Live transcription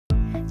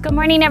Good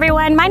morning,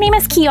 everyone. My name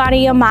is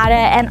Kiana Yamada,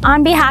 and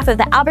on behalf of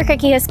the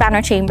Albuquerque Hispano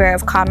Chamber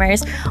of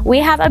Commerce, we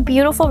have a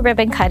beautiful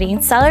ribbon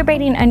cutting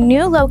celebrating a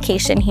new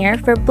location here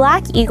for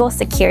Black Eagle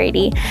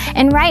Security.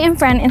 And right in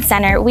front and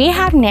center, we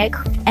have Nick,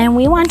 and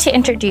we want to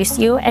introduce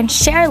you and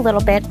share a little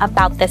bit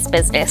about this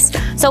business.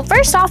 So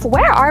first off,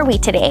 where are we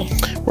today?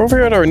 We're over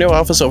here at our new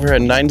office over here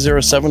at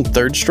 907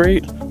 3rd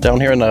Street,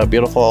 down here in the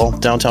beautiful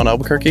downtown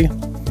Albuquerque.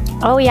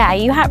 Oh yeah,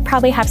 you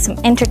probably have some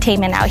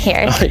entertainment out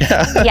here. Oh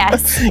yeah.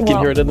 Yes. You can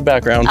hear it in the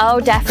background. Oh,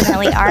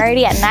 definitely.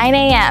 Already at 9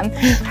 a.m.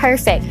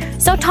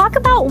 Perfect. So talk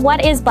about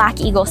what is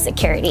Black Eagle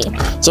Security.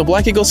 So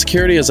Black Eagle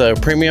Security is a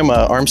premium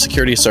armed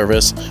security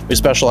service. We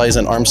specialize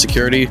in armed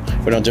security.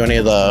 We don't do any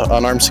of the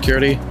unarmed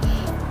security.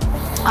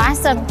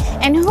 Awesome.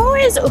 And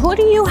who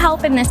do you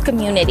help in this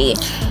community?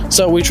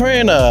 So we try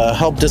and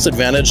help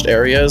disadvantaged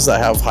areas that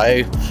have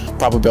high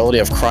probability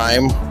of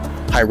crime,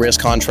 high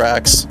risk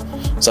contracts,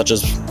 such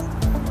as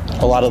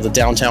a lot of the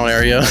downtown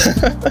area.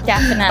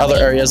 Definitely. Other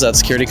areas that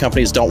security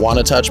companies don't want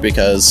to touch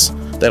because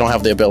they don't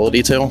have the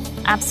ability to.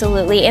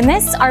 Absolutely. And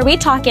this, are we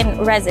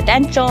talking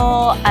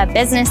residential,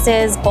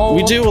 businesses, both?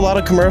 We do a lot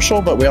of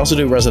commercial, but we also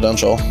do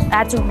residential.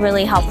 That's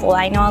really helpful.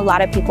 I know a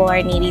lot of people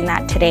are needing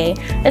that today,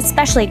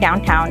 especially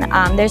downtown.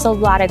 There's a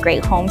lot of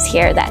great homes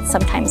here that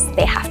sometimes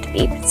they have to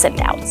be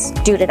sent out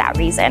due to that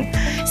reason.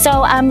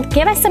 So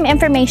give us some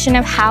information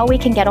of how we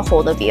can get a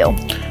hold of you.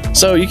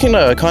 So you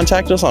can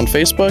contact us on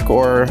Facebook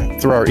or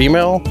through our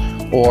email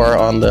or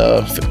on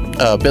the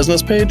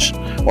business page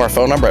or our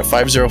phone number at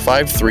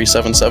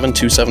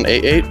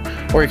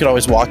 505-377-2788. Or you can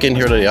always walk in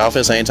here to the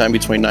office anytime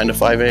between 9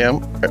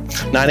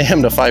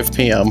 a.m. to 5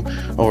 p.m.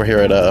 over here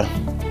at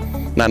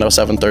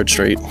 907 3rd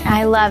Street.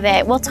 I love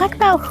it. We'll talk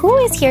about who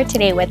is here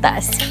today with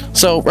us.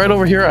 So right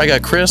over here, I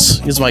got Chris.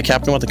 He's my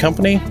captain with the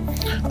company.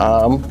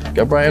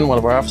 Got Brian, one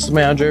of our office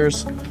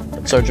managers,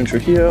 Sergeant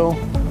Trujillo,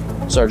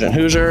 Sergeant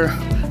Hoosier,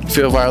 a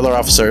few of our other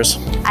officers.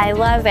 I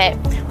love it.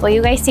 Well,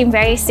 you guys seem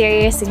very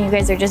serious and you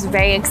guys are just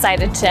very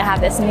excited to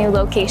have this new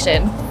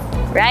location,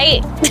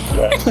 right?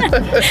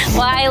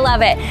 Well, I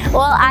love it.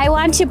 Well, I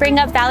want to bring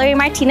up Valerie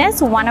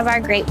Martinez, one of our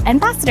great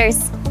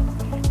ambassadors.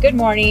 Good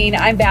morning.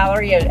 I'm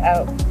Valerie.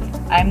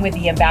 I'm with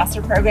the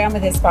Ambassador Program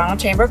with the Hispano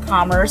Chamber of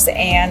Commerce,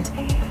 and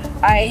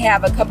I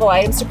have a couple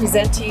items to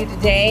present to you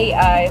today.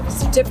 I have a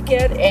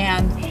certificate,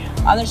 and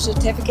on the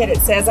certificate it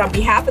says, on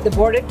behalf of the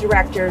Board of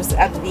Directors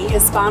of the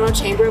Hispano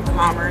Chamber of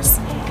Commerce,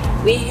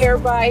 we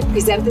hereby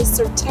present this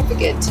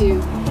certificate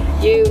to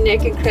you,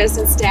 Nick and Chris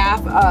and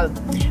staff of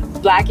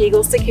Black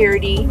Eagle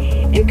Security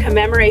in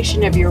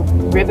commemoration of your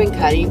ribbon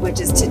cutting, which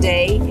is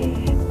today,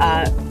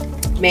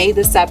 May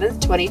the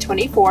 7th,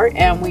 2024,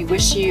 and we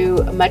wish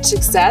you much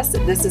success.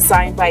 This is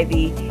signed by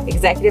the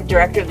Executive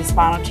Director of the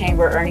Hispano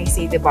Chamber, Ernie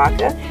C.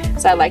 DeBaca.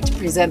 So I'd like to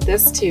present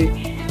this to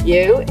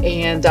you,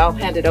 and I'll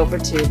hand it over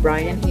to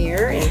Brian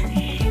here.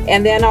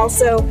 And then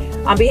also,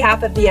 on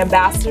behalf of the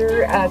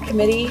Ambassador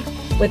Committee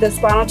with the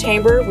Hispano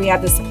Chamber, we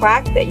have this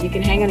plaque that you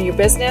can hang on your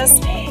business,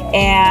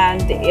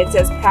 and it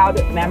says,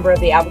 proud member of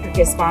the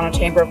Albuquerque Hispano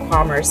Chamber of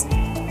Commerce,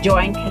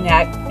 join,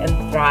 connect, and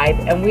thrive.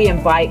 And we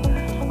invite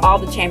all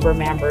the chamber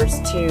members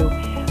to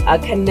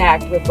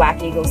connect with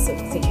Black Eagle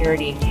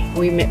Security.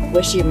 We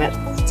wish you much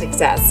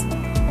success.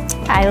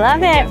 I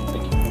love it.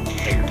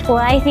 Well,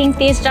 I think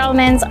these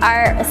gentlemen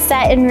are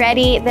set and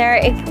ready.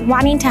 They're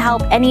wanting to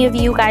help any of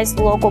you guys,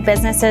 local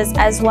businesses,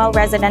 as well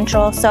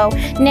residential. So,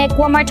 Nick,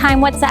 one more time,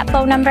 what's that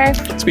phone number?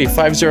 It's be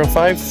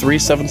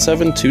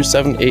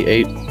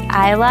 505-377-2788.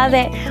 I love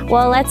it.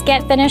 Well, let's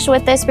get finished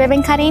with this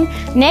ribbon cutting.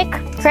 Nick,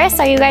 Chris,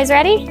 are you guys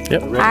ready?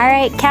 Yep, ready. All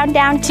right, count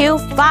down to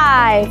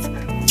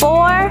 5,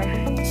 4,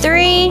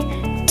 3,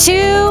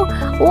 2,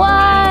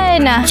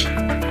 1.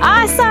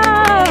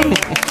 Awesome!